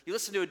You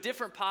listen to a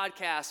different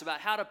podcast about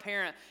how to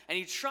parent, and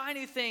you try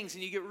new things,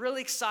 and you get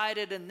really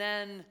excited, and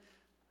then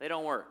they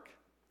don't work.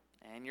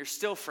 And you're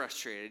still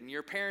frustrated, and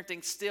your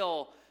parenting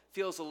still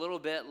feels a little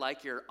bit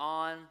like you're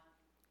on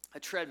a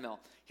treadmill.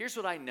 Here's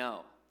what I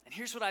know, and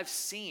here's what I've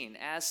seen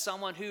as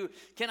someone who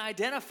can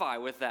identify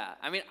with that.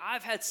 I mean,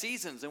 I've had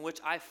seasons in which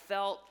I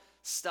felt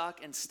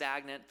stuck and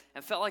stagnant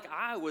and felt like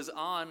I was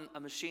on a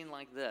machine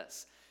like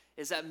this,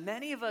 is that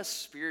many of us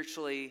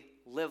spiritually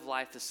live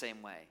life the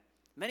same way.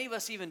 Many of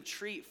us even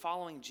treat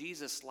following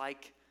Jesus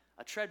like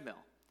a treadmill.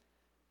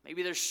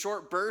 Maybe there's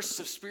short bursts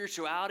of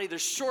spirituality,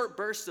 there's short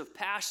bursts of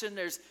passion,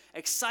 there's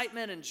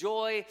excitement and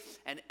joy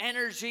and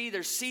energy.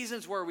 There's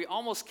seasons where we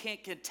almost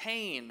can't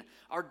contain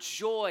our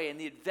joy and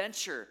the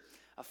adventure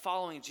of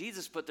following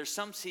Jesus, but there's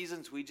some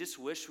seasons we just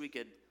wish we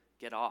could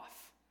get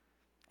off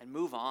and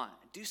move on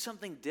and do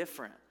something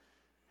different.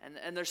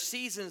 And there's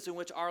seasons in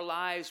which our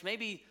lives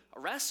maybe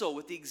wrestle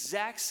with the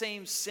exact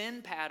same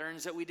sin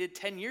patterns that we did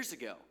 10 years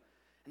ago.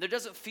 And there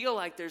doesn't feel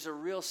like there's a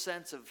real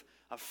sense of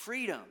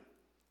freedom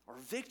or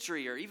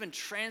victory or even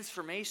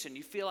transformation.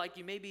 You feel like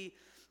you may be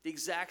the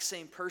exact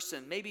same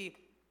person. Maybe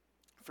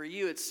for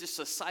you, it's just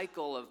a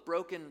cycle of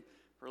broken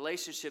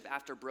relationship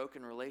after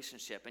broken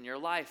relationship. And your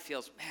life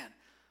feels, man,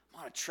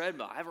 I'm on a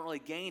treadmill. I haven't really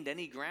gained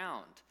any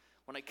ground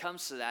when it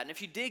comes to that. And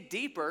if you dig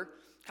deeper,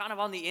 kind of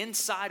on the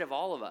inside of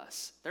all of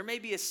us, there may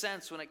be a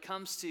sense when it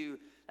comes to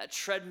that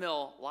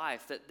treadmill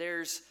life that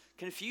there's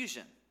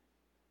confusion.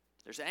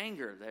 There's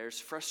anger, there's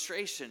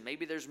frustration.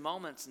 Maybe there's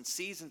moments and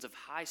seasons of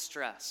high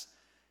stress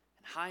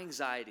and high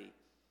anxiety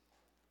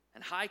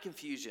and high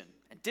confusion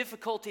and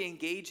difficulty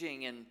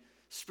engaging in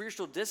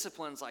spiritual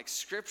disciplines like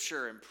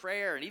scripture and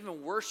prayer and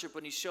even worship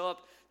when you show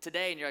up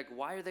today and you're like,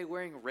 why are they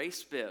wearing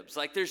race bibs?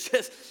 Like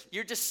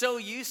you're just so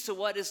used to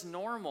what is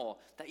normal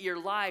that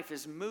your life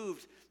has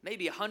moved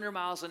maybe 100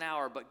 miles an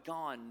hour but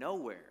gone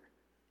nowhere.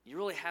 You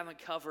really haven't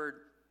covered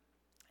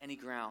any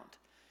ground.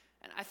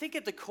 And I think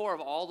at the core of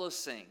all those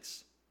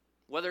things,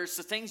 whether it's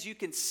the things you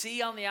can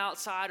see on the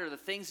outside or the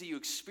things that you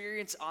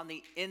experience on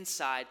the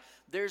inside,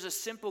 there's a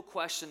simple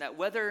question that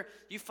whether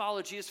you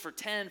follow Jesus for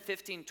 10,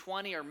 15,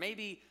 20, or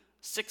maybe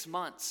 6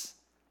 months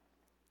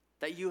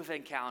that you have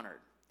encountered.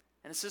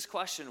 And it's this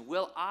question,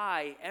 will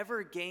I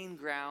ever gain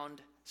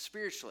ground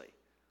spiritually?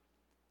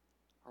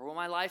 Or will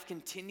my life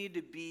continue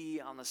to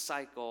be on the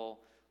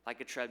cycle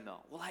like a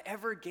treadmill? Will I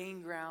ever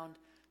gain ground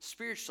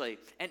spiritually?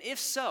 And if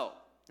so,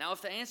 now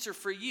if the answer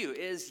for you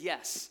is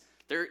yes,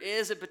 there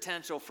is a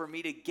potential for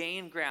me to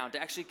gain ground,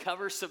 to actually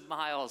cover some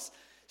miles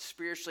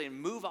spiritually and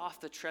move off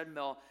the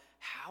treadmill.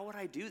 How would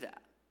I do that?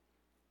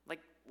 Like,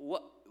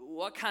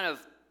 what kind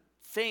of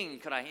thing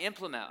could I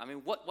implement? I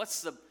mean,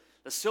 what's the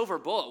silver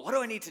bullet? What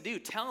do I need to do?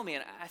 Tell me.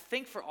 And I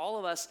think for all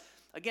of us,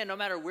 again, no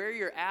matter where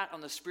you're at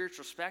on the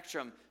spiritual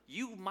spectrum,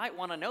 you might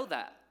want to know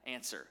that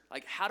answer.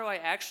 Like, how do I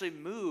actually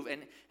move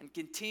and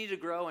continue to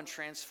grow and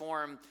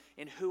transform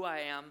in who I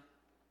am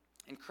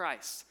in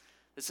Christ?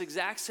 This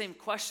exact same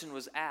question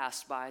was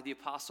asked by the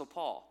Apostle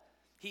Paul.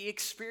 He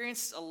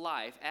experienced a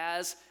life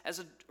as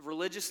a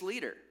religious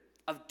leader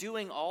of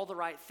doing all the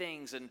right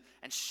things and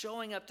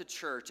showing up to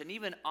church and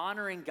even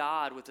honoring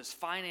God with his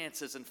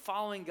finances and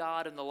following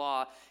God in the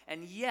law.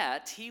 And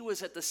yet, he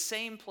was at the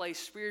same place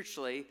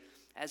spiritually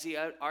as he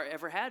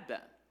ever had been.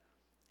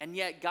 And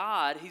yet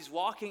God, he's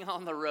walking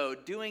on the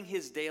road doing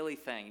his daily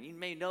thing. You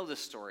may know this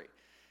story.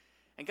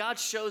 And God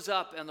shows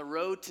up on the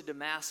road to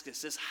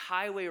Damascus, this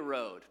highway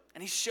road,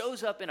 and he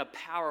shows up in a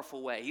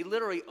powerful way. He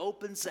literally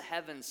opens the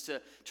heavens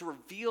to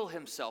reveal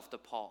himself to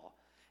Paul.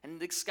 And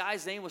this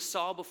guy's name was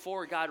Saul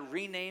before. God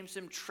renames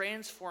him,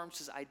 transforms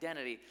his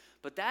identity.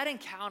 But that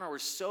encounter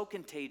was so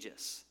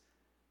contagious,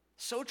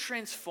 so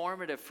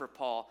transformative for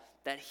Paul,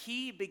 that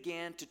he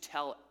began to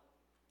tell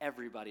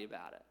everybody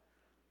about it.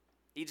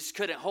 He just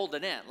couldn't hold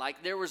it in.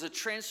 Like, there was a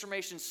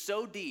transformation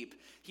so deep.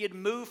 He had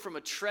moved from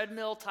a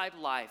treadmill type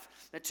life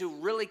to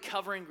really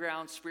covering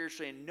ground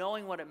spiritually and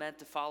knowing what it meant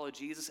to follow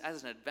Jesus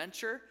as an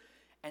adventure.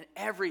 And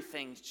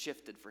everything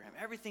shifted for him.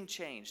 Everything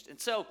changed. And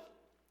so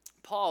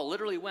Paul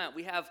literally went.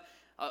 We have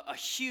a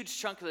huge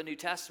chunk of the New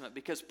Testament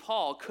because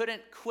Paul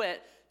couldn't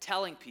quit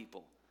telling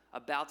people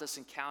about this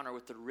encounter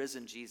with the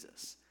risen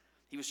Jesus.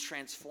 He was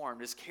transformed.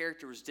 His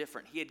character was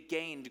different. He had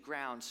gained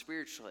ground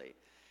spiritually.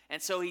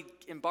 And so he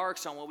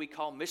embarks on what we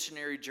call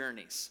missionary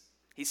journeys.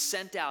 He's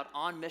sent out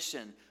on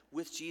mission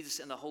with Jesus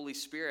and the Holy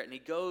Spirit, and he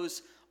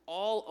goes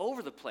all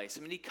over the place.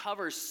 I mean, he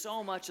covers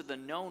so much of the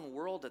known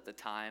world at the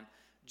time,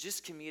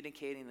 just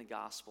communicating the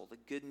gospel, the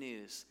good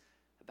news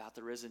about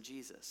the risen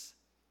Jesus.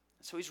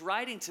 So he's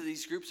writing to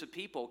these groups of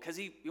people because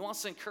he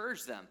wants to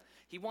encourage them.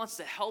 He wants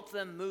to help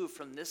them move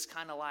from this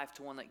kind of life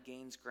to one that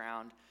gains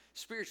ground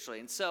spiritually.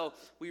 And so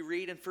we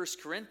read in 1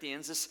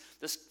 Corinthians,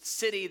 this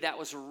city that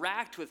was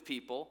racked with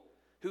people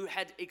who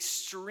had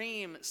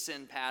extreme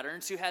sin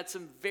patterns, who had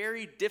some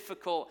very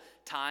difficult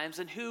times,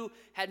 and who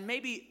had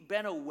maybe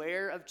been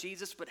aware of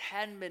Jesus but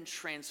hadn't been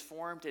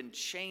transformed and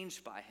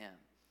changed by him.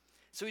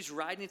 So he's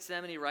writing to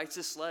them, and he writes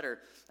this letter.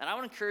 And I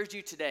want to encourage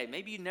you today,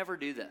 maybe you never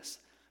do this,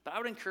 But I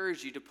would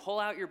encourage you to pull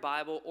out your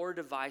Bible or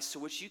device to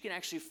which you can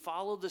actually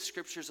follow the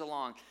scriptures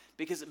along,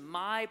 because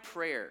my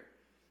prayer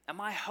and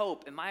my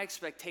hope and my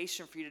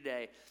expectation for you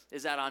today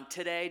is that on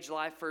today,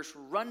 July 1st,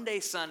 RUNday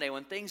Sunday,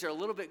 when things are a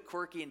little bit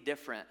quirky and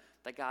different,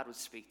 that God would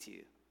speak to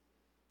you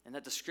and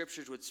that the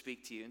scriptures would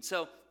speak to you. And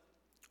so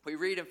we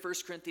read in 1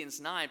 Corinthians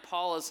 9,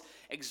 Paul is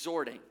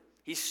exhorting.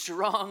 He's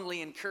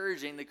strongly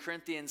encouraging the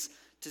Corinthians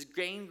to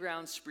gain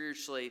ground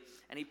spiritually,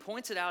 and he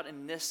points it out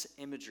in this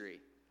imagery.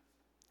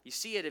 You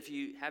see it if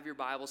you have your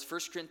Bibles,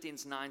 1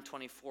 Corinthians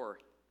 9:24.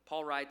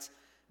 Paul writes,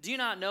 "Do you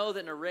not know that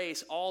in a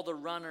race all the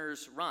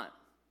runners run,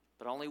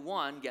 but only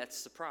one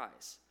gets the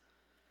prize?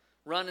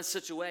 Run in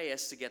such a way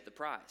as to get the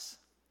prize.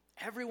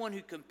 Everyone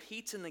who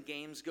competes in the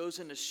games goes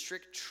into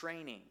strict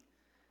training.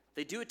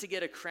 They do it to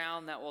get a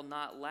crown that will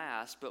not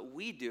last, but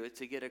we do it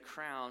to get a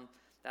crown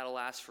that will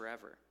last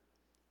forever.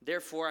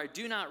 Therefore, I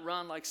do not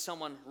run like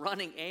someone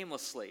running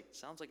aimlessly."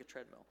 Sounds like a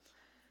treadmill.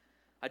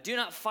 "I do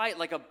not fight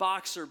like a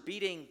boxer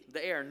beating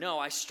the air. No,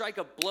 I strike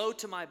a blow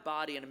to my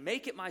body and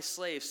make it my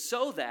slave,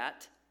 so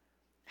that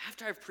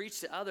after I've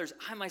preached to others,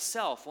 I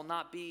myself will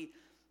not be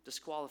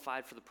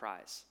disqualified for the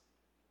prize."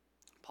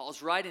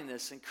 Paul's writing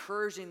this,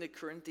 encouraging the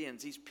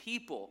Corinthians, these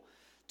people,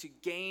 to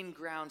gain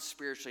ground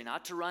spiritually,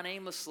 not to run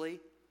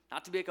aimlessly,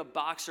 not to be like a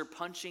boxer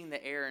punching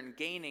the air and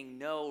gaining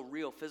no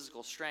real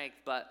physical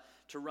strength, but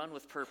to run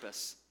with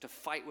purpose, to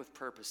fight with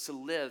purpose, to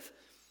live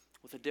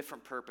with a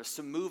different purpose,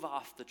 to move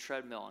off the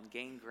treadmill and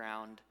gain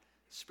ground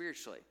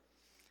spiritually.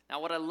 Now,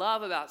 what I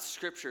love about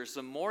Scripture is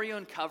the more you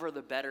uncover,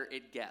 the better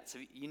it gets.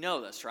 You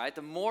know this, right?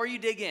 The more you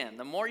dig in,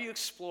 the more you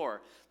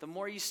explore, the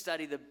more you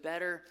study, the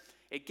better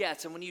it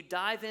gets. And when you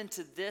dive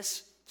into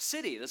this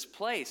city, this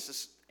place,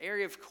 this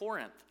area of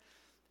Corinth,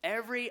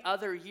 every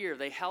other year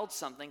they held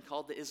something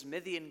called the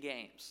Isthmian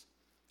Games.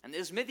 And the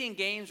Isthmian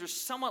Games were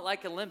somewhat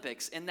like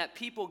Olympics in that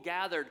people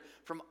gathered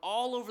from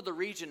all over the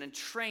region and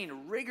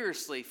trained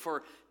rigorously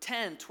for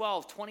 10,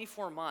 12,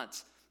 24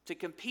 months to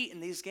compete in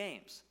these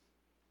games.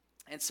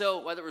 And so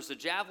whether it was the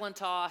javelin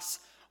toss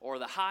or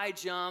the high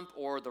jump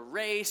or the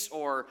race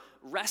or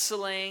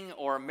wrestling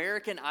or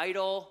American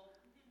Idol,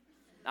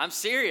 I'm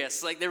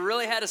serious, like they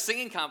really had a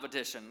singing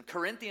competition.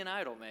 Corinthian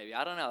Idol maybe,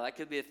 I don't know, that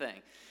could be a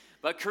thing.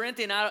 But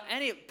Corinthian Idol,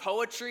 any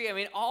poetry, I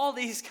mean, all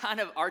these kind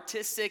of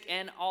artistic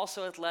and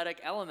also athletic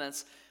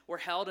elements were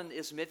held in the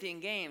Isthmian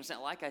Games.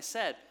 And like I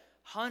said,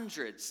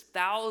 hundreds,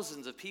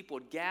 thousands of people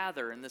would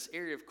gather in this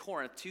area of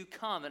Corinth to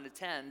come and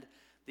attend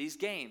these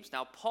games.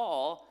 Now,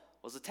 Paul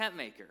was a tent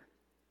maker.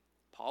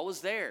 Paul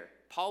was there.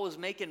 Paul was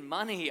making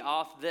money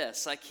off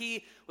this. Like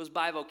he was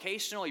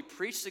bivocational. He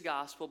preached the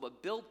gospel,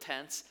 but built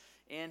tents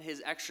in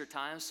his extra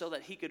time so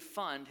that he could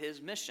fund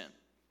his mission.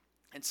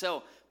 And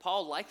so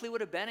Paul likely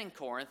would have been in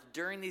Corinth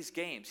during these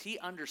games. He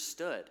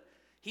understood.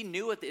 He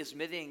knew what the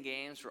Isthmian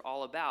Games were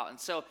all about. And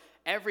so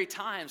every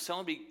time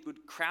somebody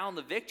would crown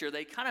the victor,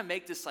 they kind of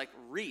make this like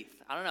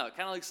wreath. I don't know. It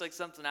kind of looks like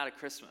something out of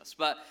Christmas.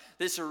 But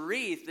this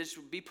wreath, this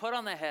would be put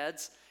on the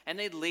heads, and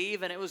they'd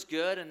leave, and it was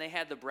good, and they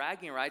had the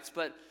bragging rights.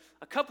 But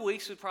a couple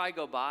weeks would probably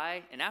go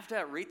by, and after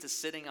that wreath is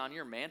sitting on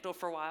your mantle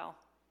for a while,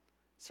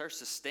 it starts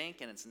to stink,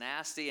 and it's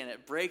nasty, and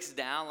it breaks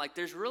down. Like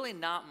there's really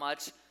not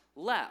much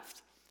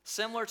left.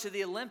 Similar to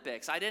the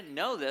Olympics. I didn't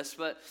know this,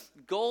 but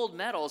gold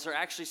medals are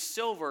actually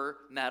silver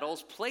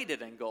medals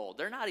plated in gold.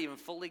 They're not even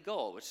fully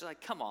gold, which is like,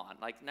 come on.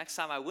 Like next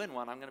time I win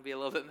one, I'm going to be a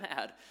little bit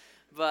mad.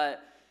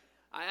 But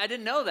I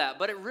didn't know that.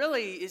 But it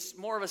really is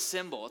more of a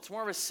symbol. It's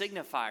more of a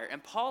signifier.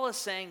 And Paul is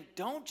saying,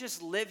 don't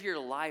just live your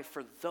life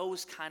for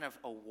those kind of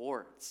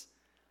awards.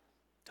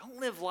 Don't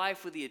live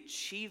life with the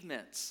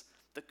achievements,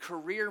 the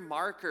career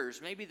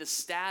markers, maybe the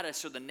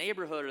status or the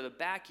neighborhood or the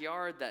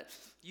backyard that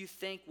you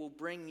think will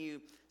bring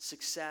you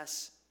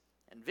success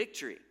and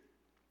victory.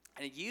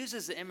 And it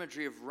uses the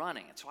imagery of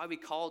running. That's why we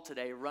call it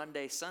today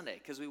RUNday Sunday,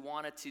 because we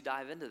wanted to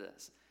dive into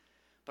this.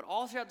 But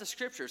all throughout the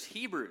scriptures,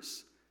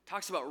 Hebrews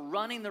talks about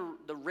running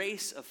the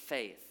race of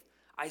faith.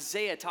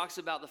 Isaiah talks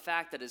about the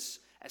fact that as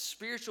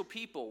spiritual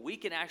people, we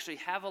can actually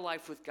have a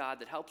life with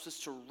God that helps us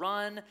to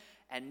run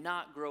and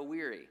not grow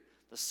weary.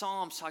 The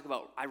Psalms talk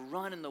about, I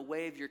run in the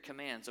way of your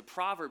commands. The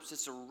Proverbs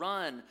is to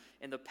run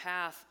in the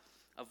path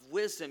of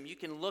wisdom. You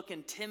can look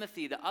in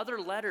Timothy, the other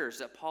letters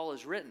that Paul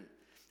has written.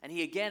 And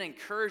he again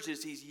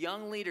encourages these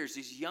young leaders,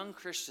 these young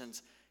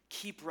Christians,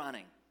 keep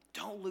running.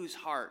 Don't lose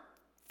heart.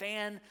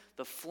 Fan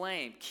the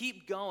flame.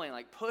 Keep going,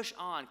 like push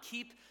on.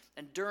 Keep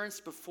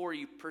endurance before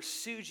you.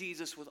 Pursue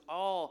Jesus with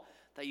all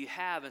that you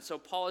have. And so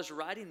Paul is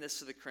writing this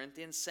to the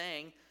Corinthians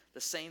saying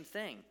the same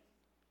thing.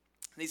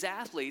 These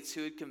athletes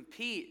who would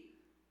compete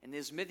in the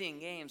Isthmian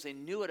Games, they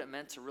knew what it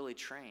meant to really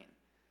train.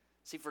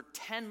 See, for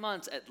 10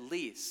 months at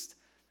least,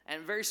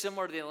 and very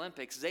similar to the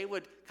Olympics, they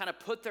would kind of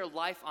put their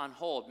life on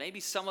hold. Maybe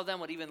some of them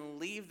would even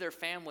leave their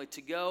family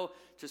to go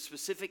to a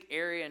specific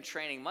area in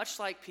training, much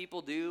like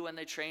people do when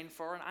they train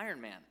for an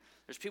Ironman.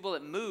 There's people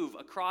that move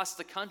across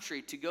the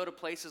country to go to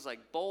places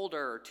like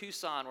Boulder or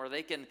Tucson where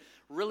they can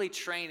really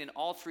train in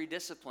all three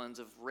disciplines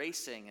of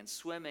racing and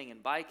swimming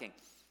and biking.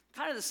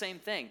 Kind of the same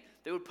thing.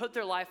 They would put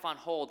their life on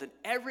hold and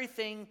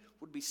everything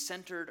would be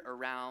centered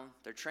around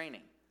their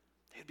training.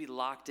 They'd be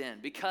locked in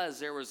because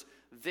there was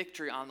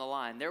victory on the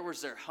line. There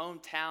was their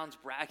hometowns,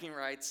 bragging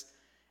rights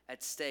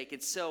at stake.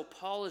 And so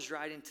Paul is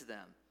writing to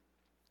them.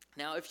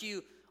 Now, if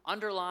you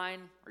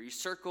underline or you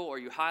circle or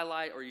you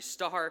highlight or you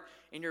star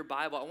in your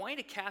Bible, I want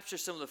you to capture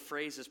some of the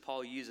phrases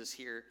Paul uses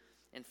here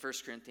in 1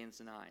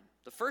 Corinthians 9.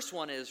 The first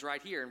one is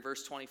right here in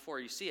verse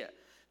 24. You see it.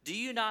 Do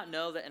you not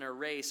know that in a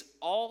race,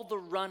 all the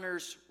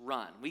runners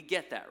run? We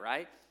get that,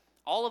 right?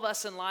 All of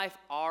us in life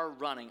are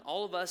running.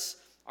 All of us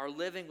are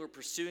living. We're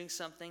pursuing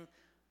something.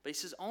 But he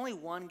says only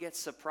one gets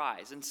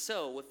surprised. And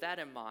so with that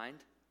in mind,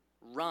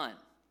 run.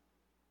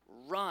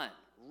 Run.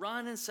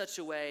 Run in such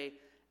a way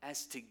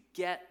as to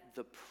get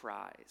the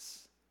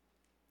prize.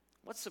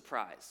 What's the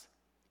prize?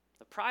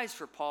 The prize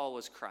for Paul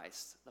was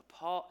Christ.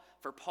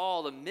 For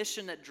Paul, the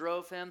mission that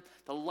drove him,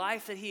 the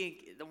life that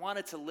he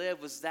wanted to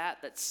live was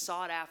that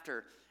sought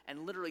after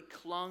and literally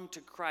clung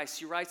to Christ.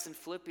 He writes in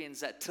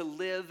Philippians that to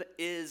live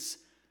is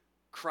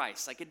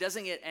Christ. Like, it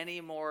doesn't get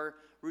any more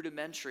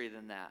rudimentary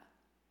than that.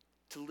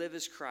 To live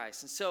is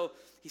Christ. And so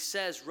he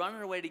says,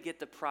 running away to get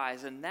the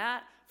prize. And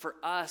that, for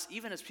us,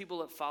 even as people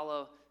that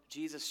follow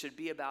Jesus, should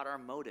be about our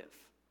motive.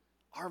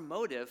 Our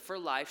motive for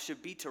life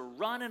should be to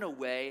run in a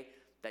way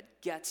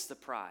that gets the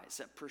prize,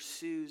 that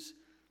pursues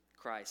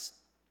Christ.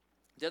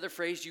 The other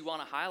phrase you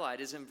want to highlight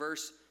is in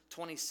verse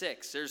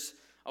 26. There's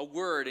a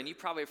word, and you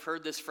probably have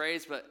heard this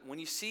phrase, but when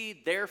you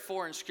see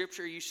therefore in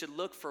Scripture, you should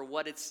look for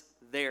what it's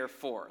there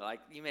for.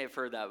 Like, you may have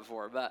heard that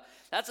before, but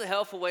that's a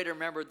helpful way to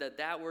remember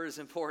that word is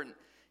important.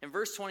 In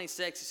verse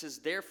 26, he says,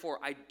 therefore,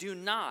 I do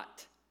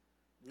not,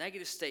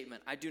 negative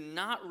statement, I do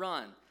not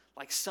run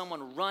like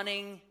someone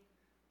running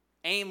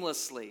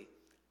aimlessly.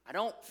 I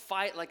don't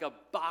fight like a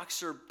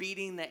boxer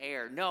beating the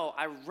air. No,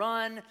 I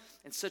run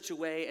in such a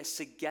way as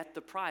to get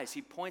the prize.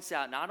 He points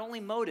out not only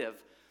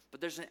motive, but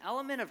there's an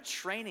element of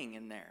training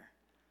in there.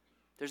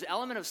 There's an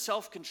element of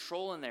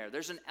self-control in there.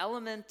 There's an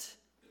element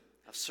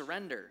of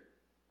surrender.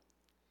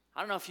 I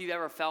don't know if you've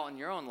ever felt in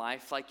your own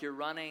life like you're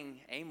running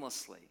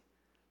aimlessly.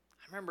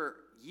 I remember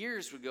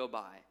years would go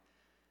by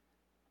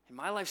in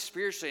my life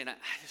spiritually, and I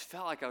just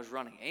felt like I was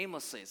running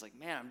aimlessly. It's like,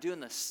 man, I'm doing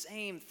the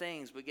same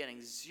things but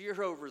getting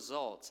zero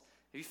results.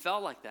 Have you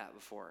felt like that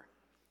before?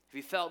 Have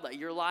you felt that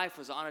your life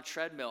was on a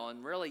treadmill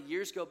and really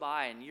years go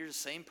by and you're the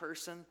same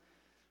person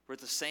with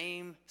the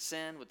same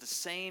sin, with the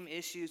same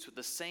issues, with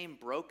the same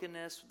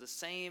brokenness, with the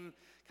same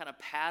kind of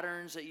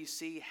patterns that you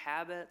see,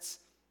 habits?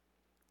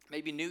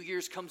 Maybe New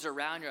Year's comes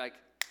around, you're like,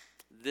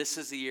 this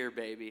is the year,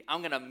 baby. I'm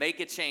going to make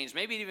a change.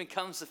 Maybe it even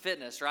comes to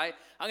fitness, right?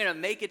 I'm going to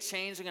make a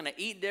change. I'm going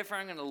to eat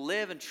different. I'm going to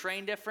live and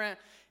train different.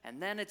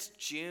 And then it's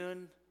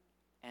June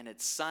and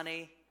it's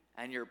sunny.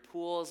 And your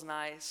pool's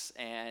nice,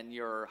 and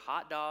your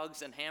hot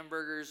dogs and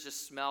hamburgers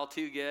just smell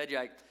too good.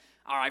 You're like,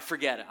 all right,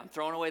 forget it. I'm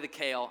throwing away the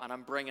kale, and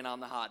I'm bringing on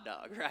the hot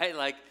dog, right?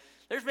 Like,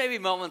 there's maybe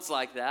moments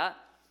like that.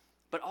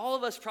 But all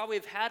of us probably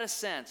have had a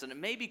sense, and it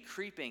may be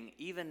creeping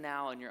even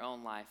now in your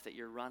own life, that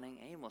you're running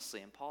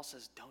aimlessly. And Paul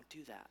says, don't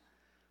do that.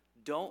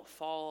 Don't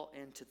fall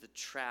into the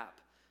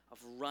trap of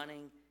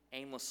running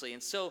aimlessly.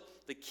 And so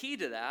the key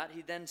to that,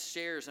 he then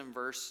shares in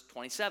verse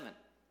 27.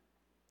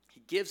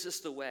 He gives us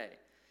the way.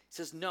 He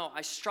says, no,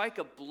 I strike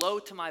a blow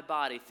to my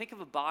body. Think of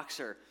a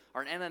boxer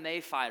or an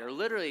MMA fighter.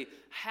 Literally,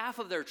 half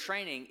of their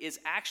training is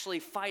actually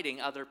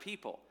fighting other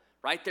people,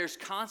 right? There's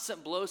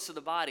constant blows to the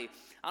body.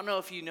 I don't know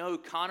if you know who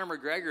Conor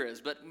McGregor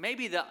is, but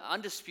maybe the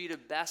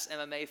undisputed best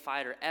MMA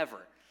fighter ever.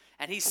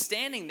 And he's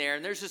standing there,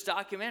 and there's this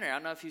documentary. I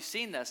don't know if you've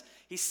seen this.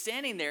 He's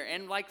standing there,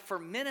 and like for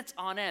minutes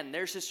on end,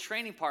 there's his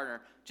training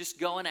partner just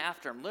going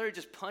after him, literally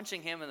just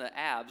punching him in the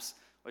abs,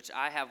 which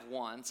I have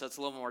one, so it's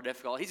a little more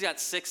difficult. He's got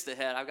 6 to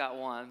hit. I've got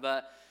 1,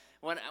 but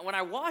when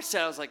I watched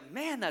that, I was like,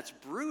 man, that's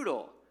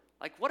brutal.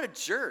 Like, what a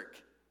jerk.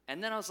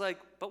 And then I was like,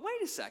 but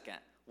wait a second.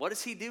 What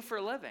does he do for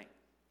a living?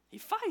 He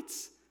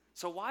fights.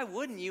 So why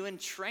wouldn't you, in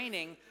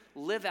training,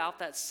 live out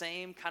that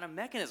same kind of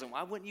mechanism?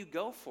 Why wouldn't you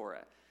go for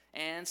it?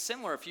 And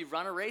similar, if you've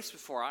run a race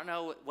before, I don't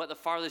know what the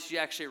farthest you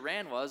actually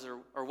ran was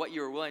or what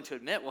you were willing to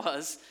admit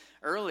was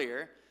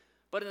earlier,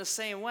 but in the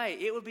same way,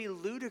 it would be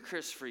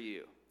ludicrous for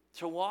you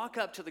to walk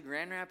up to the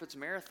Grand Rapids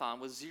Marathon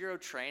with 0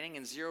 training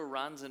and 0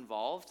 runs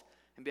involved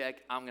and be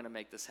like, I'm going to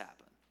make this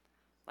happen.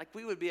 Like,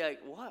 we would be like,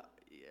 what?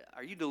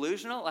 Are you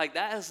delusional? Like,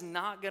 that is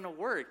not going to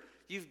work.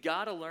 You've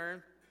got to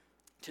learn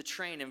to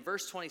train. In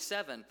verse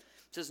 27, it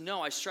says,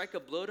 no, I strike a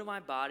blow to my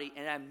body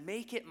and I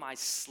make it my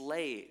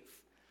slave,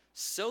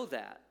 so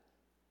that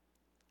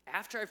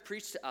after I've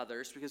preached to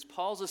others, because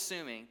Paul's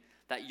assuming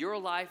that your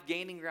life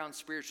gaining ground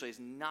spiritually is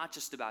not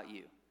just about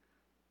you.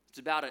 It's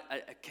about a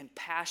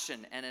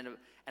compassion and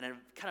a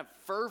kind of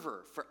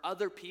fervor for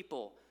other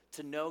people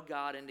to know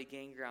God and to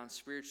gain ground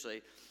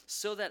spiritually,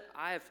 so that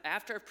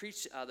after I've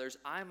preached to others,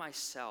 I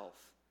myself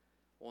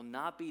will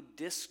not be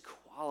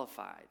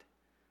disqualified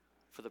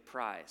for the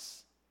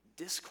prize.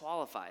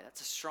 Disqualified,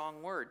 that's a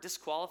strong word.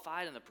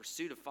 Disqualified in the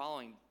pursuit of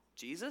following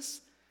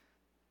Jesus?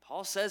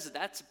 Paul says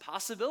that's a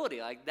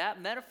possibility. Like,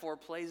 that metaphor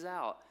plays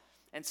out.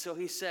 And so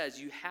he says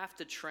you have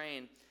to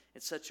train in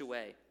such a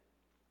way.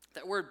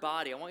 That word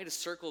body, I want you to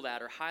circle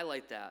that or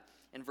highlight that.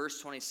 in verse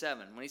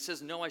 27. When he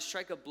says, no, I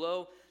strike a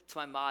blow to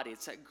my body,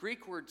 it's that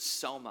Greek word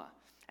soma.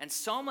 And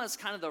soma is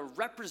kind of the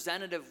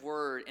representative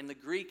word in the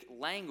Greek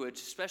language,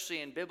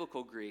 especially in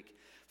biblical Greek,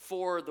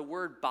 for the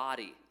word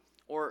body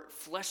or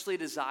fleshly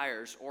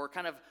desires or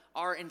kind of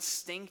our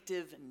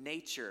instinctive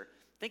nature.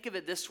 Think of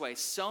it this way.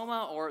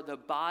 Soma, or the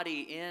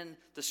body in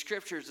the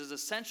scriptures, is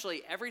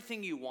essentially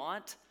everything you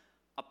want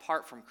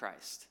apart from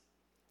Christ.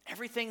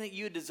 Everything that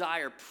you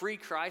desire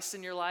pre-Christ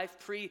in your life,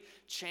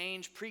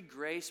 pre-change,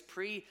 pre-grace,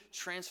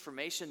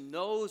 pre-transformation,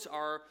 those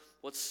are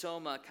what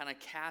soma kind of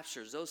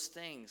captures, those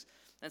things.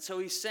 And so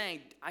he's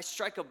saying, I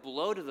strike a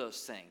blow to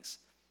those things.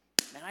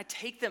 And I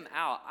take them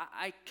out.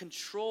 I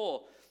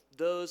control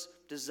those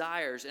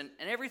desires. And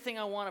everything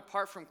I want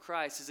apart from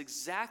Christ is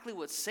exactly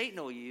what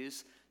Satan will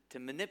use to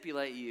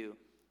manipulate you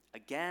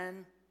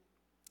again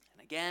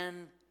and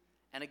again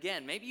and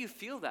again. Maybe you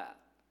feel that.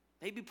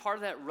 Maybe part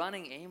of that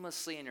running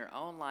aimlessly in your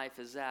own life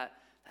is that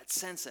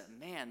sense that,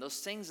 man, those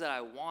things that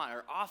I want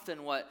are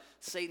often what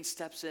Satan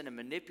steps in and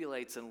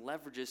manipulates and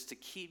leverages to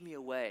keep me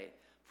away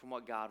from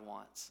what God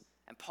wants.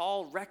 And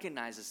Paul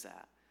recognizes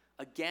that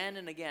again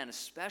and again,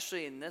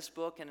 especially in this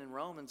book and in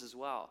Romans as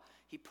well.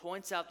 He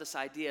points out this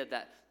idea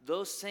that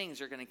those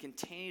things are going to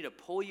continue to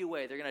pull you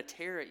away. They're going to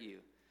tear at you.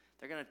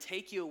 They're going to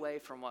take you away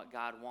from what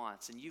God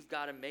wants. And you've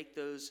got to make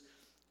those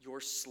your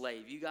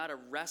slave. You got to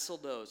wrestle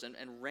those and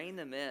rein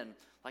them in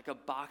like a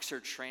boxer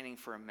training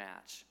for a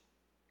match.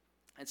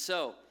 And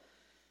so,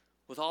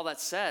 with all that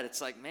said,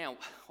 it's like, man,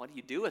 what do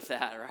you do with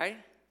that, right?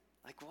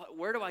 Like,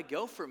 where do I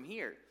go from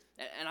here?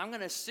 And I'm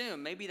going to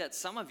assume maybe that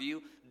some of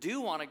you do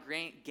want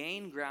to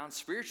gain ground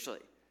spiritually.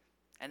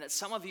 And that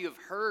some of you have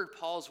heard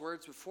Paul's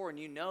words before, and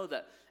you know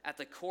that at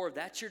the core,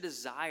 that's your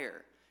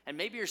desire. And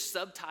maybe your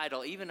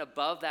subtitle, even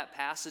above that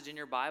passage in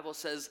your Bible,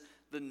 says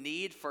the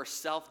need for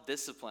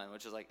self-discipline,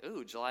 which is like,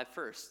 ooh, July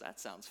 1st,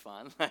 that sounds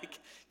fun. Like,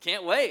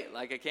 can't wait.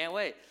 I can't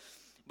wait.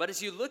 But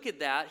as you look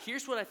at that,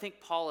 here's what I think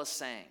Paul is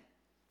saying.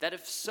 That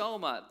if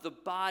soma, the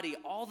body,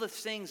 all the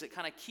things that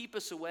kind of keep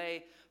us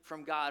away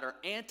from God are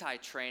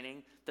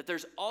anti-training, that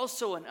there's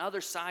also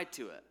another side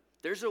to it.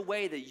 There's a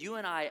way that you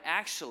and I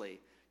actually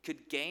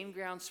could gain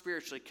ground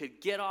spiritually, could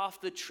get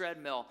off the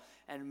treadmill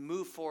and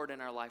move forward in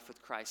our life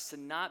with Christ, to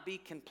not be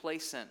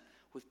complacent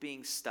with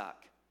being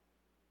stuck.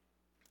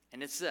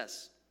 And it's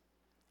this: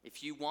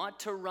 if you want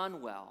to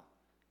run well,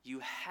 you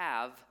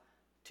have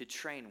to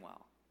train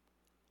well.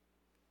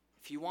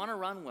 If you want to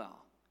run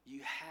well,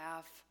 you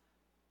have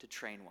to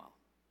train well.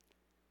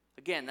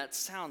 Again, that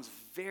sounds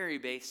very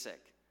basic,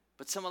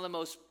 but some of the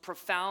most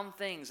profound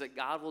things that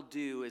God will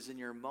do is in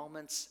your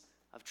moments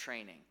of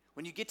training.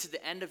 When you get to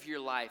the end of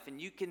your life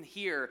and you can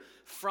hear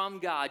from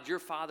God, your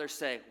Father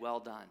say, well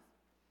done,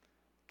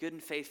 good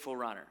and faithful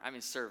runner,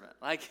 servant.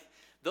 Like,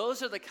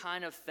 those are the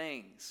kind of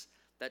things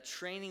that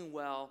training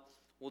well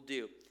will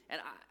do. And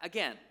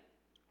again,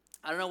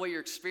 I don't know what your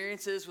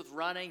experience is with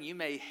running. You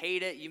may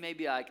hate it. You may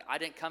be like, I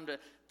didn't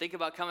think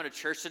about coming to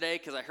church today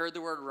because I heard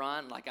the word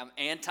run. Like, I'm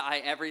anti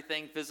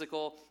everything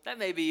physical. That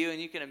may be you,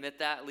 and you can admit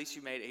that. At least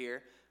you made it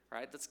here,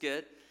 right? That's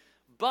good.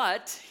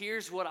 But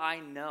here's what I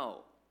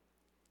know,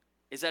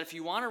 is that if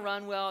you want to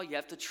run well, you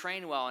have to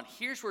train well. And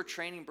here's where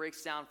training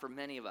breaks down for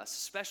many of us,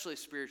 especially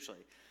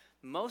spiritually.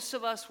 Most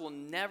of us will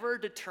never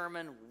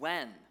determine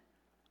when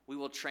we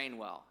will train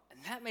well. And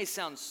that may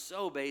sound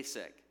so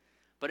basic.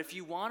 But if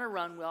you want to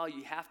run well,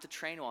 you have to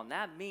train well. And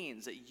that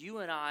means that you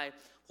and I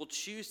will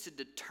choose to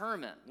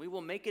determine, we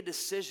will make a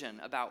decision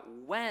about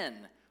when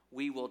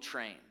we will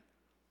train,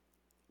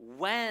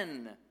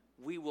 when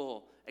we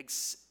will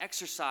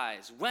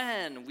exercise,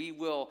 when we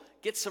will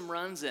get some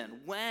runs in,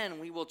 when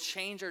we will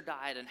change our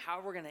diet and how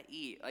we're going to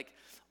eat. Like,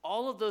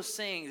 all of those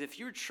things, if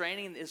you were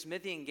training in the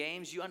Isthmian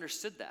Games, you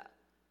understood that.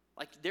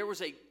 Like, there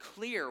was a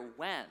clear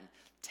when.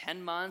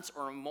 10 months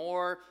or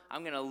more,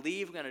 I'm going to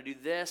leave, I'm going to do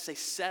this. They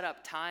set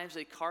up times,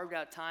 they carved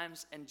out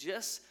times, and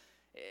just,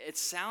 it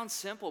sounds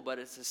simple, but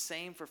it's the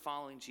same for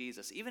following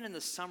Jesus. Even in the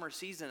summer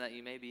season that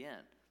you may be in,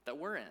 that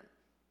we're in,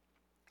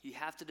 you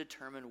have to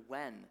determine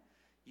when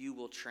you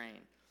will train.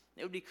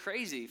 It would be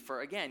crazy for,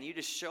 again, you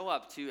to show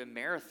up to a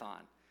marathon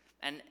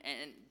and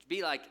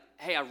be like,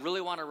 hey, I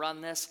really want to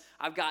run this.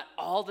 I've got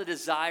all the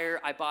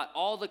desire. I bought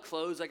all the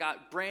clothes. I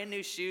got brand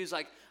new shoes.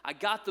 Like, I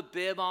got the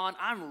bib on.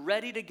 I'm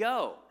ready to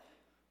go.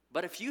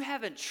 But if you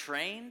haven't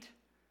trained,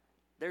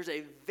 there's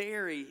a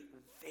very,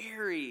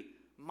 very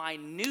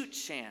minute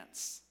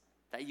chance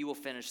that you will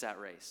finish that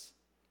race.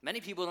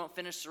 Many people don't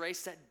finish the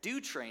race that do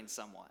train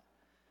somewhat.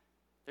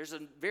 There's a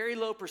very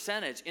low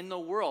percentage in the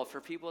world for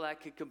people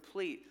that could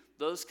complete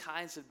those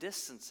kinds of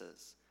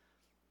distances.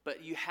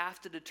 But you have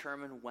to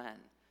determine when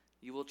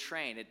you will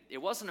train.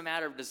 It wasn't a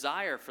matter of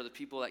desire for the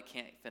people that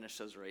can't finish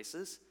those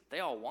races.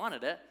 They all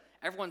wanted it.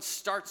 Everyone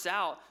starts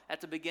out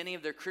at the beginning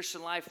of their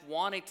Christian life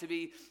wanting to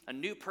be a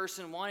new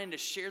person, wanting to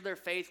share their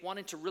faith,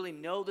 wanting to really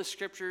know the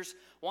scriptures,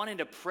 wanting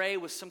to pray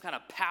with some kind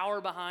of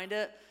power behind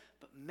it.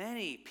 But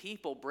many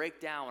people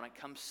break down when it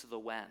comes to the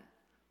when.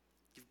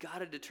 You've got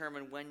to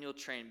determine when you'll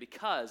train,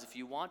 because if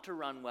you want to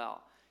run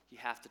well, you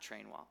have to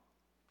train well.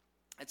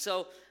 And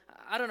so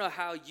I don't know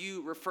how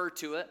you refer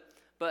to it,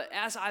 but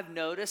as I've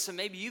noticed, and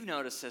maybe you've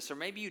noticed this, or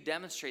maybe you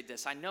demonstrate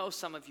this, I know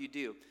some of you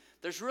do,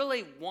 there's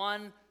really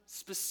one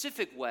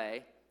specific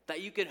way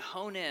that you can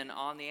hone in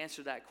on the answer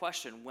to that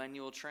question, when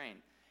you will train.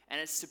 And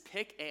it's to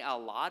pick a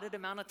allotted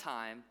amount of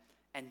time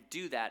and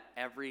do that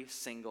every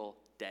single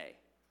day.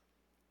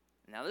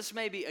 Now this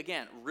may be,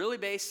 again, really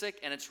basic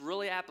and it's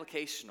really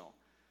applicational.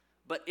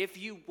 But if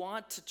you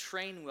want to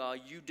train well,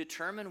 you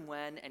determine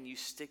when and you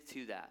stick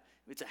to that.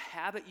 It's a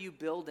habit you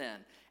build in.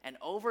 And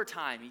over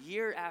time,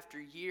 year after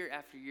year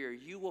after year,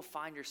 you will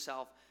find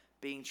yourself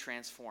being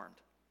transformed.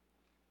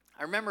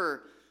 I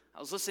remember I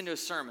was listening to a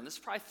sermon. This is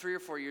probably 3 or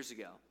 4 years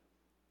ago.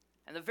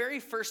 And the very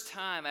first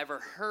time I ever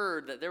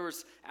heard that there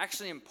was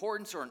actually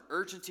importance or an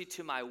urgency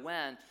to my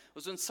when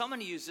was when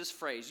someone used this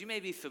phrase. You may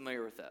be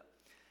familiar with it.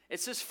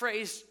 It's this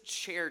phrase,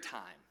 chair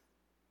time.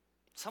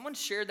 Someone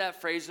shared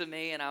that phrase with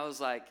me, and I was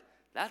like,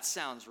 that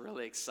sounds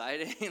really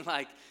exciting.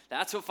 Like,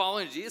 that's what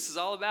following Jesus is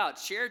all about,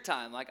 chair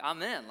time. Like,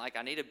 I'm in. Like,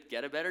 I need to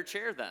get a better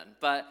chair then.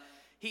 But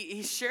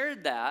he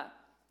shared that,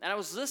 and I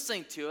was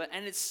listening to it,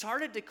 and it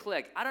started to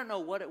click. I don't know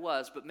what it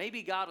was, but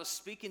maybe God was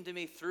speaking to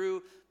me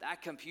through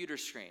that computer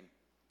screen.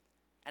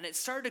 And it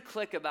started to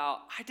click about,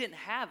 I didn't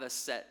have a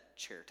set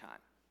chair time.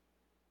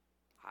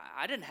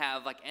 I didn't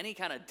have like any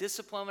kind of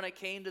discipline when it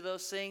came to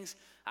those things.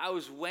 I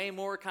was way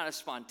more kind of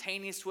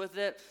spontaneous with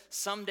it.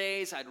 Some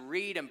days I'd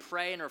read and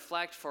pray and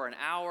reflect for an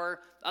hour.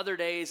 Other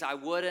days I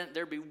wouldn't.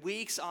 There'd be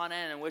weeks on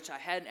end in which I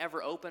hadn't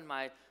ever opened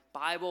my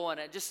Bible, and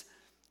it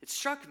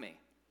struck me.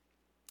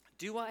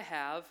 Do I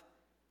have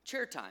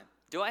chair time?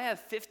 Do I have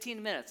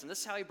 15 minutes? And this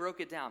is how he broke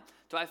it down.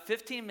 Do I have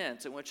 15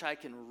 minutes in which I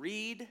can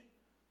read,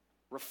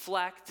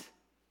 reflect,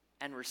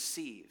 and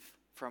receive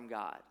from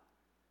God?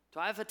 Do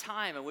I have a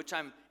time in which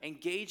I'm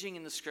engaging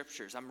in the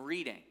scriptures? I'm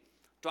reading.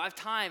 Do I have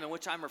time in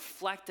which I'm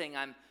reflecting?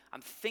 I'm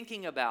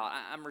thinking about,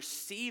 I'm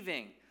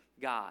receiving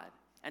God?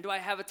 And do I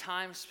have a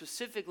time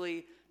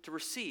specifically to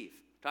receive?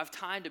 Do I have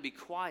time to be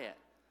quiet,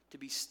 to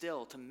be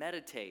still, to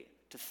meditate,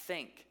 to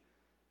think,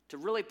 to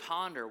really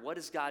ponder what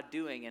is God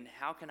doing and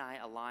how can I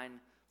align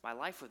my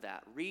life with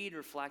that? Read,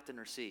 reflect, and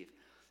receive.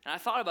 And I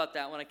thought about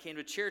that when I came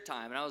to chair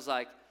time, and I was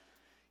like,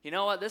 you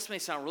know what? This may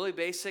sound really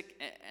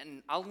basic,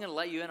 and I'm going to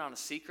let you in on a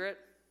secret.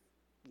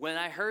 When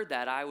I heard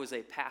that, I was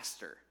a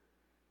pastor.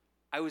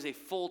 I was a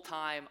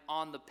full-time,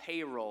 on the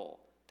payroll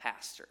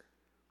pastor.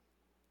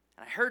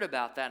 And I heard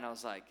about that, and I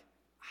was like,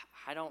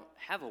 I don't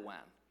have a when.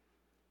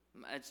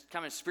 It's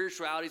kind of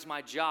spirituality is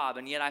my job,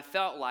 and yet I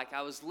felt like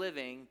I was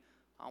living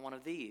on one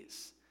of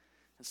these.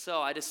 And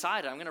so I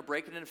decided I'm going to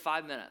break it into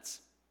 5 minutes.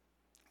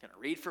 I'm going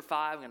to read for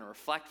 5, I'm going to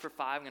reflect for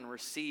 5, I'm going to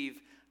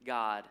receive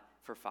God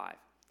for 5.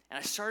 And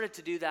I started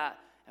to do that,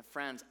 and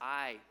friends,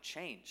 I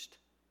changed.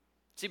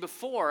 See,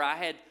 before I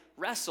had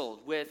wrestled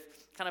with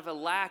kind of a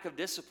lack of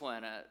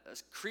discipline, a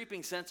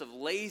creeping sense of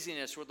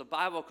laziness, what the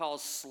Bible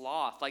calls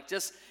sloth, like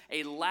just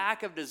a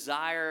lack of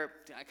desire,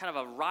 kind of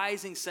a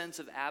rising sense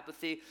of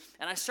apathy.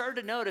 And I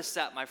started to notice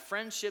that my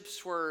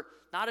friendships were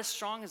not as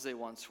strong as they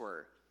once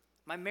were.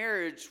 My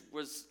marriage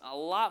was a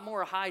lot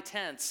more high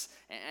tense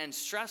and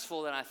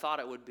stressful than I thought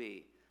it would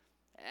be.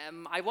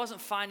 And I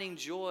wasn't finding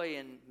joy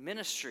in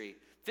ministry.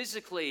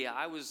 Physically,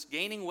 I was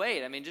gaining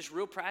weight. I mean, just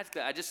real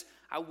practically,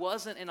 I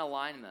wasn't in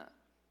alignment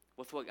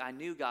with what I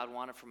knew God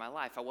wanted for my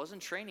life. I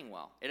wasn't training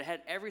well. It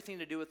had everything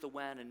to do with the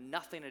when and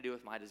nothing to do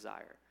with my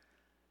desire.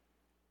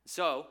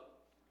 So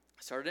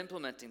I started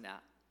implementing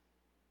that.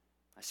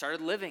 I started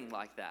living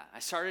like that. I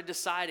started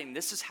deciding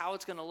this is how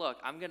it's going to look.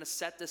 I'm going to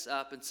set this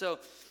up. And so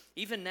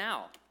even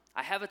now,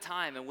 I have a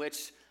time in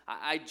which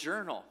I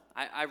journal,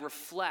 I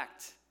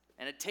reflect,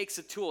 and it takes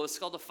a tool. It's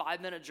called the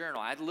 5-minute journal.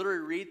 I literally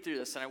read through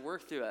this and I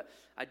work through it.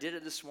 I did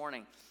it this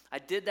morning. I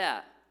did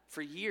that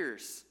for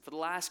years, for the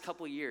last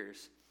couple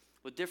years,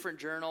 with different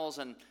journals,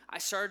 and I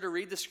started to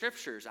read the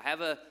scriptures. I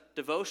have a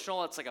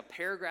devotional. It's like a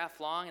paragraph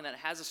long, and then it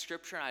has a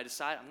scripture, and I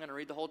decide I'm going to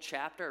read the whole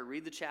chapter, or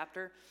read the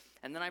chapter,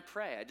 and then I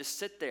pray. I just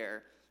sit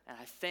there, and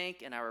I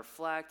think, and I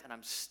reflect, and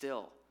I'm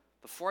still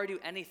before I do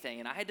anything,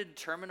 and I had to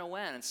determine a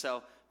when. And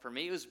so for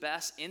me, it was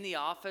best in the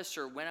office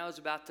or when I was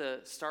about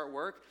to start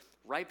work,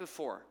 right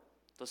before.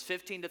 Those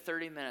 15 to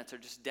 30 minutes are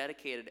just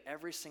dedicated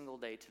every single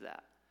day to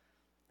that.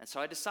 And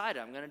so I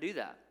decided I'm going to do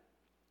that.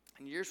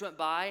 And years went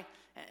by,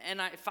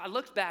 and if I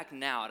looked back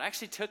now, it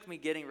actually took me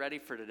getting ready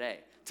for today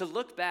to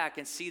look back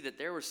and see that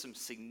there were some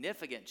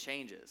significant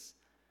changes.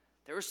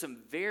 There were some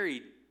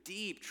very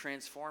deep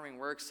transforming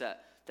works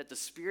that the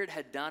Spirit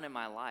had done in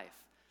my life.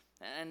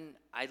 And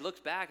I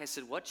looked back, I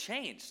said, what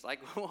changed? Like,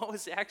 what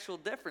was the actual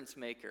difference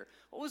maker?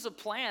 What was the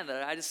plan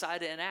that I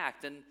decided to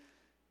enact? And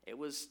it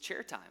was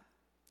chair time.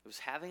 It was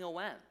having a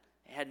when.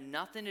 It had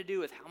nothing to do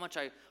with how much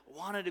I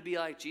wanted to be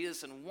like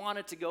Jesus and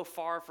wanted to go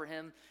far for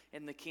him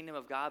in the kingdom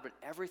of God, but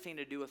everything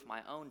to do with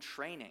my own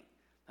training,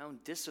 my own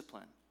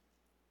discipline.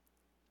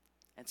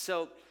 And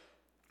so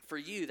for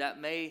you, that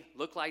may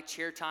look like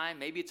chair time.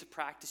 Maybe it's a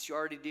practice you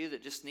already do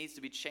that just needs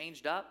to be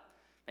changed up.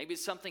 Maybe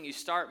it's something you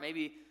start.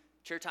 Maybe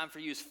chair time for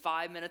you is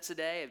 5 minutes a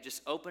day of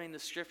just opening the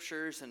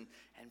scriptures and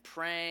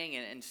praying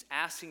and just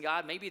asking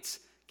God. Maybe it's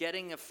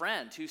getting a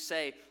friend who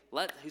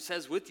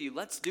says with you,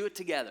 let's do it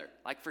together.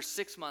 Like for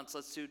 6 months,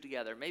 let's do it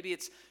together. Maybe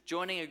it's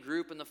joining a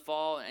group in the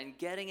fall and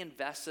getting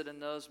invested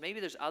in those. Maybe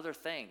there's other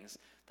things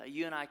that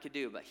you and I could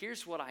do. But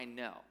here's what I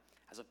know.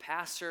 As a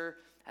pastor,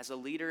 as a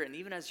leader, and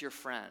even as your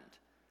friend,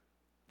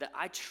 that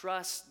I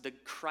trust the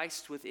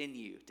Christ within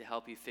you to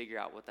help you figure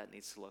out what that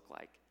needs to look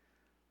like.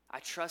 I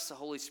trust the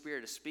Holy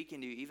Spirit is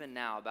speaking to you even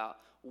now about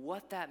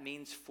what that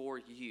means for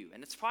you.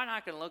 And it's probably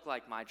not going to look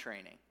like my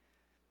training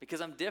because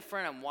I'm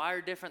different. I'm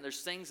wired different.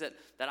 There's things that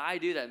I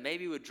do that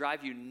maybe would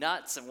drive you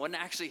nuts and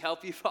wouldn't actually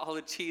help you follow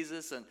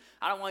Jesus. And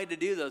I don't want you to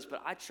do those,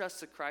 but I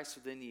trust the Christ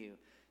within you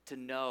to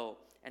know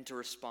and to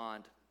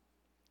respond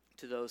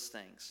to those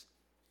things.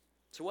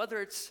 So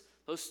whether it's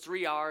those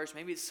 3 hours,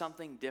 maybe it's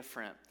something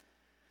different.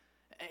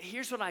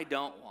 Here's what I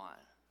don't want.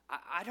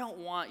 I don't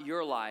want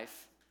your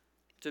life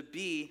to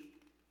be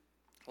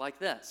like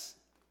this,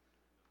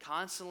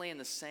 constantly in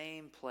the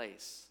same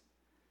place,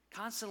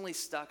 constantly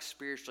stuck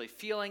spiritually,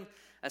 feeling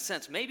a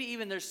sense. Maybe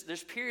even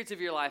there's periods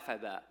of your life, I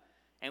bet,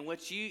 in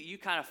which you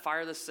kind of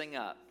fire this thing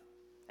up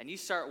and you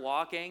start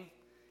walking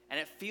and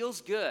it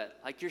feels good,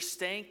 like you're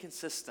staying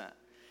consistent.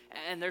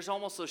 And there's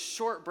almost those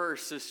short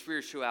bursts of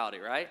spirituality,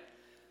 right?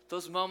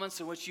 Those moments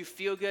in which you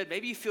feel good.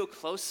 Maybe you feel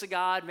close to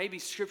God. Maybe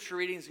scripture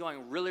reading is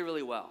going really,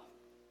 really well.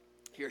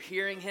 You're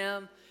hearing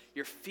him.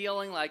 You're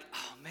feeling like,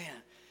 oh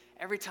man,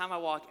 every time I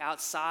walk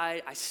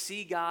outside, I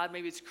see God.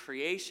 Maybe it's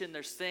creation.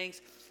 There's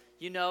things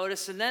you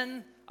notice. And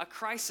then a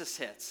crisis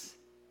hits.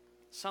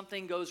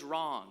 Something goes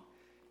wrong.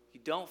 You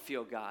don't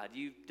feel God.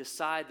 You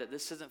decide that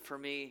this isn't for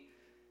me,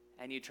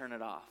 and you turn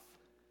it off.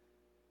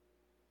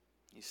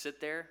 You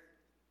sit there.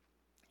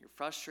 You're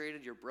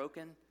frustrated. You're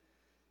broken.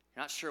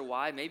 You're not sure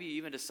why. Maybe you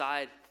even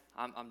decide,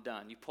 I'm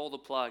done. You pull the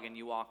plug and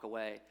you walk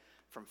away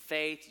from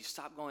faith. You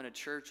stop going to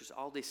church. There's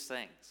all these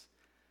things.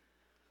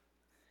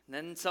 And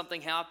then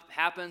something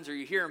happens, or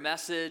you hear a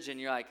message and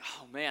you're like,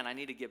 oh man, I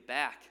need to get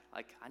back.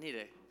 Like I need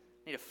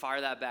to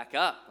fire that back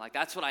up. Like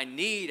that's what I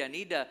need. I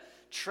need to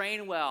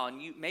train well. And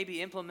you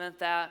maybe implement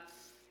that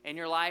in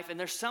your life. And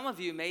there's some of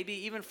you, maybe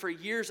even for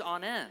years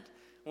on end,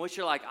 in which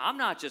you're like, I'm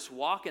not just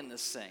walking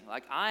this thing.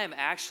 Like I am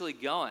actually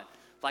going.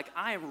 Like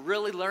I am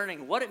really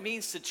learning what it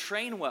means to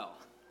train well.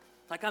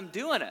 Like I'm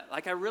doing it.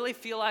 Like I really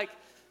feel like,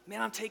 man,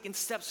 I'm taking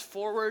steps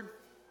forward.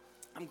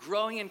 I'm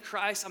growing in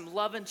Christ. I'm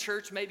loving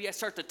church. Maybe I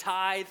start to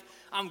tithe.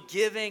 I'm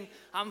giving.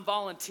 I'm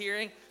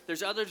volunteering.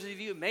 There's others of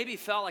you who maybe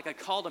felt like a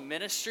call to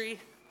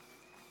ministry.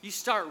 You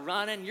start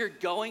running. You're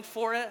going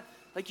for it.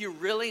 Like you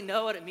really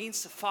know what it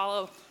means to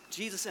follow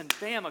Jesus. And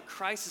bam, a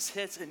crisis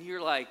hits and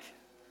you're like,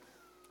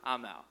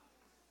 I'm out.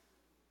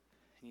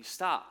 And you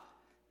stop.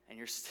 And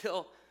you're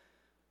still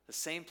the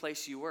same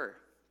place you were.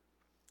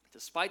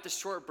 Despite the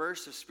short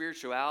burst of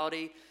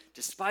spirituality,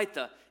 despite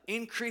the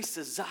increased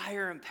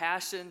desire and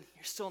passion,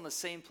 you're still in the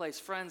same place.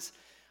 Friends,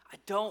 I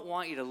don't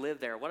want you to live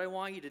there. What I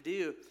want you to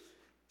do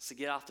is to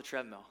get off the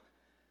treadmill.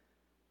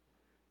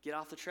 Get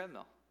off the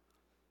treadmill.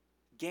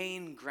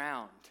 Gain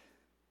ground.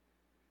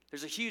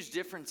 There's a huge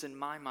difference in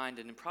my mind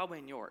and probably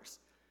in yours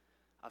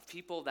of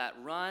people that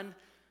run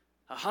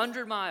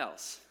 100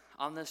 miles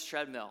on this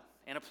treadmill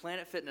in a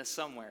Planet Fitness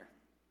somewhere.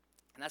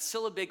 And that's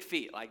still a big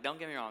feat. Like, don't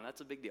get me wrong,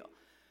 that's a big deal.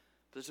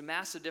 But there's a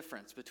massive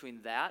difference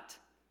between that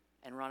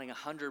and running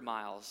 100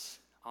 miles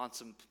on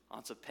some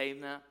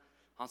pavement,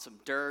 on some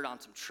dirt,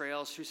 on some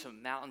trails, through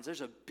some mountains.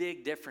 There's a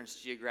big difference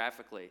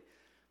geographically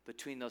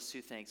between those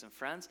two things. And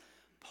friends,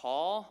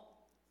 Paul,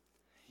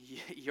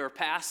 your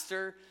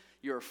pastor,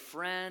 your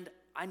friend,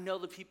 I know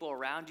the people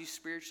around you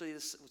spiritually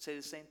would say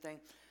the same thing.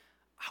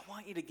 I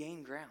want you to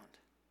gain ground.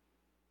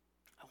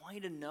 I want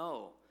you to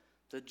know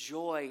the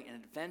joy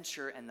and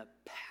adventure and the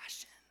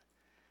passion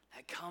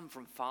that come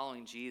from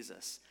following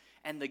Jesus.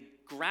 And the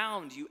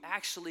ground you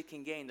actually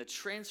can gain, the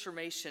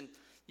transformation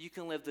you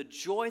can live, the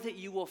joy that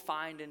you will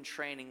find in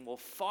training will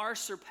far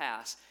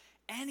surpass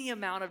any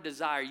amount of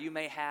desire you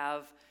may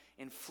have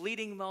in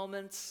fleeting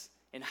moments,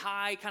 in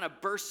high kind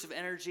of bursts of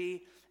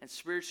energy and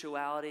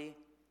spirituality.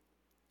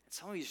 And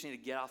some of you just need to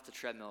get off the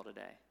treadmill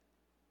today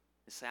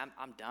and say,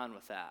 I'm done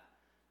with that.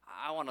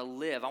 I want to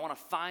live. I want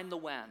to find the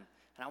when,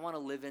 and I want to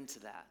live into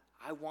that.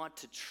 I want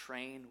to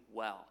train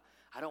well.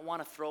 I don't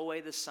want to throw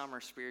away this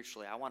summer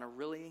spiritually. I want to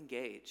really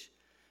engage.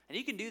 And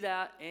you can do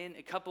that in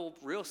a couple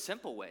real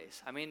simple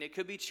ways. I mean, it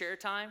could be chair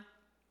time.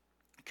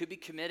 It could be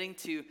committing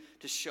to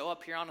show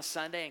up here on a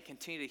Sunday and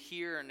continue to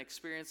hear and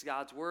experience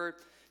God's word.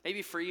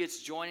 Maybe for you,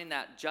 it's joining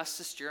that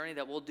justice journey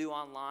that we'll do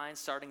online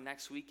starting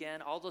next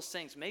weekend. All those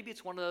things. Maybe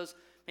it's one of those,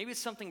 maybe it's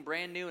something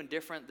brand new and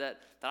different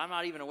that I'm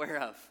not even aware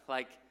of.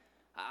 Like,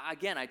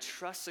 again, I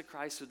trust the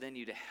Christ within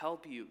you to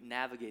help you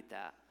navigate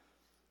that.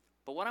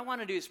 But what I want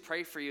to do is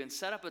pray for you and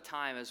set up a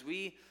time as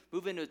we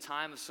move into a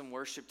time of some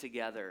worship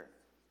together,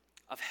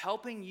 of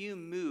helping you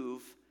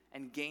move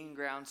and gain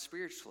ground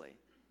spiritually.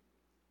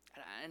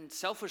 And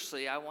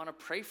selfishly, I want to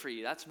pray for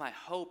you. That's my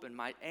hope and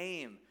my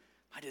aim,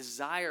 my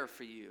desire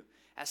for you.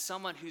 As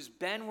someone who's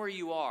been where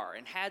you are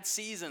and had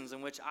seasons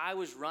in which I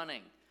was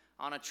running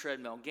on a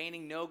treadmill,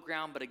 gaining no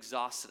ground but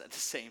exhausted at the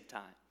same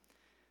time.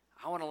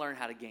 I want to learn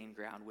how to gain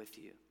ground with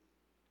you.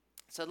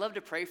 So I'd love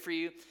to pray for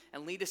you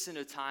and lead us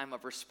into a time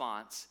of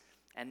response.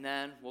 And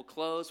then we'll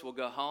close, we'll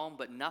go home,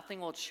 but nothing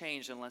will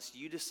change unless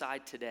you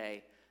decide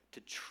today to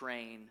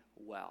train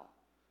well.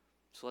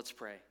 So let's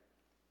pray.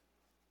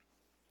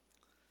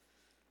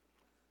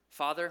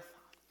 Father,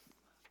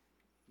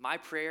 my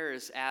prayer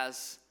is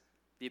as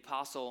the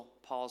Apostle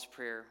Paul's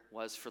prayer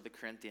was for the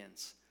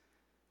Corinthians.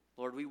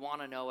 Lord, we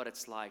want to know what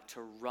it's like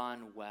to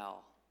run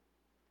well,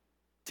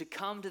 to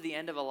come to the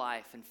end of a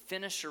life and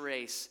finish a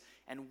race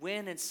and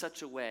win in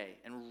such a way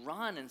and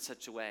run in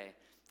such a way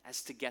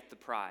as to get the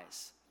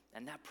prize.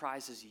 And that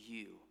prize is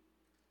you.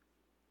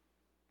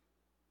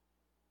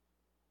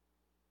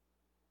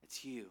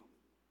 It's you.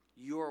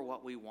 You're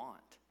what we want.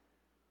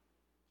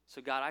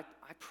 So God,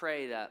 I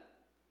pray that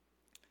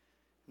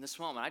in this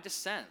moment, I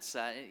just sense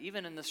that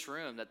even in this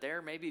room, that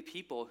there may be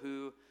people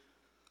who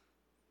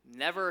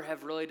never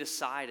have really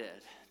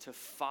decided to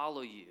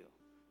follow you,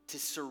 to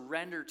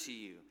surrender to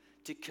you,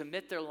 to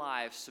commit their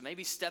lives, to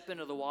maybe step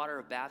into the water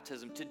of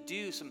baptism, to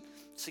do some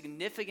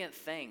significant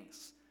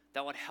things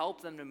that would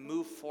help them to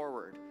move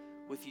forward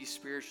with you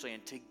spiritually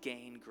and to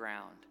gain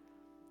ground.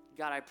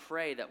 God, I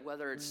pray that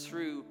whether it's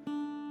through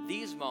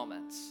these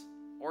moments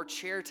or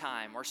chair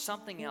time or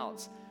something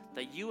else,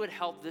 that you would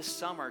help this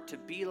summer to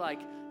be like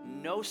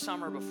no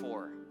summer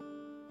before,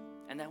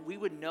 and that we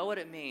would know what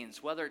it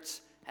means, whether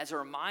it's as a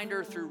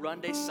reminder through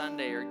RUNday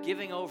Sunday or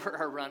giving over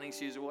our running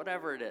shoes or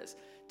whatever it is,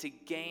 to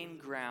gain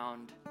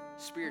ground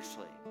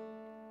spiritually.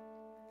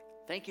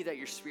 Thank you that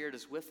your Spirit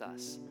is with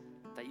us,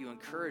 that you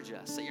encourage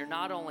us, that you're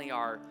not only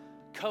our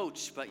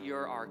coach, but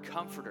you're our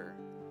comforter.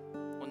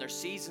 When there's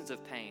seasons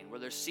of pain, where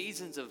there's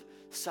seasons of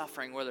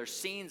suffering, where there's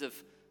scenes of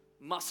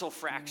muscle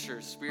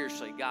fractures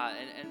spiritually, God,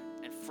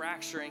 and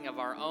fracturing of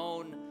our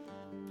own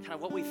kind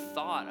of what we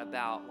thought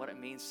about what it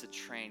means to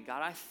train.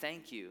 God, I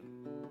thank you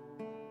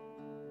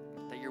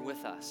that you're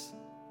with us,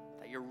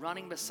 that you're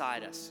running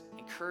beside us,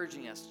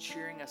 encouraging us,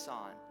 cheering us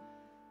on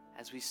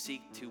as we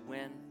seek to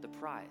win the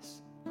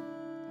prize,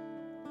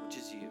 which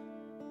is you.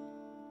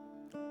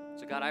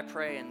 So God, I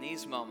pray in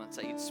these moments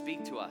that you'd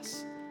speak to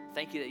us.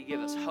 Thank you that you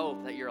give us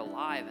hope, that you're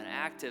alive and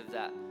active,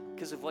 that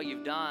because of what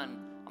you've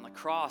done on the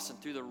cross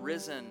and through the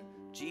risen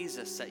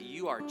Jesus, that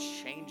you are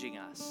changing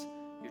us.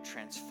 You're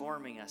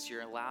transforming us.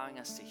 You're allowing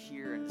us to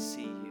hear and to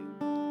see you.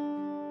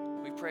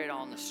 We pray it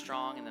all in the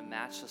strong and the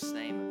matchless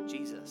name of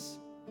Jesus.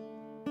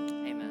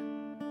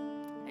 Amen.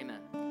 Amen.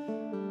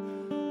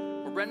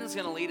 Well, Brendan's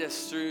going to lead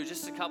us through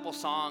just a couple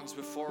songs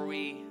before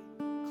we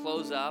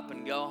close up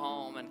and go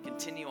home and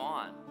continue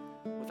on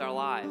with our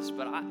lives.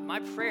 But my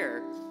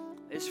prayer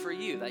is for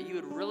you, that you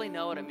would really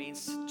know what it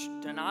means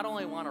to not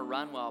only want to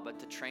run well, but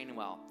to train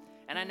well.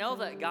 And I know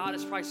that God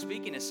is probably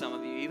speaking to some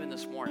of you even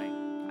this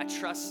morning. I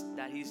trust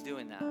that he's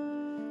doing that.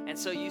 And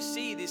so you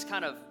see these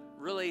kind of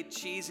really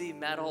cheesy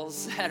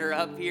medals that are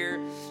up here,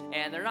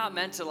 and they're not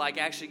meant to like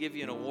actually give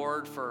you an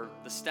award for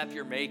the step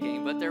you're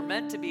making, but they're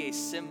meant to be a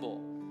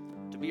symbol,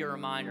 to be a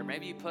reminder.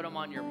 Maybe you put them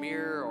on your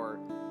mirror or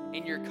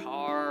in your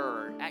car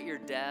or at your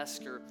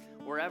desk or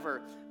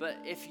wherever. But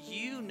if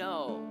you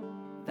know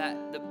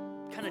that the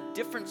kind of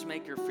difference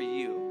maker for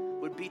you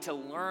would be to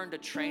learn to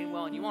train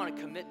well, and you want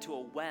to commit to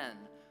a when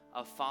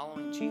of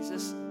following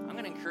Jesus, I'm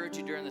going to encourage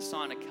you during the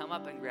song to come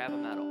up and grab a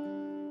medal.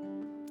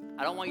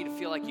 I don't want you to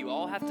feel like you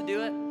all have to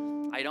do it.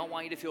 I don't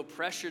want you to feel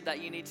pressured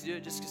that you need to do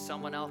it just because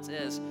someone else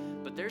is.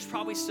 But there's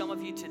probably some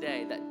of you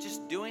today that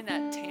just doing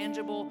that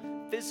tangible,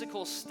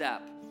 physical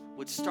step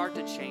would start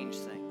to change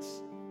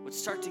things, would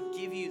start to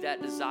give you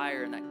that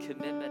desire and that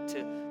commitment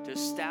to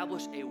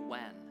establish a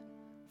when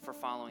for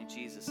following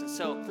Jesus. And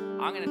so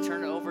I'm going to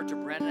turn it over to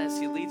Brendan as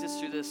he leads us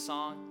through this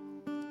song.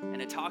 And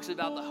it talks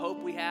about the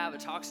hope we have. It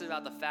talks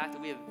about the fact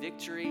that we have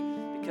victory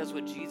because of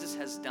what Jesus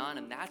has done,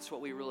 and that's what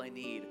we really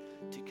need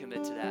to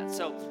commit to that.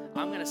 So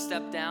I'm going to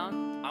step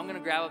down. I'm going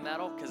to grab a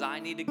medal because I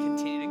need to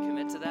continue to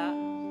commit to that.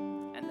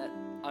 And that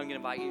I'm going to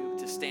invite you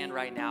to stand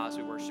right now as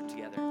we worship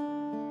together.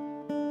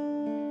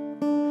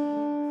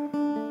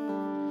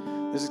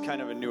 This is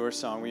kind of a newer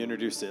song. We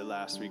introduced it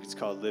last week. It's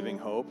called Living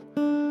Hope.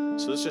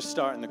 So let's just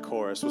start in the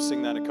chorus. We'll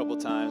sing that a couple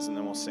times, and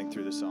then we'll sing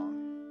through the song.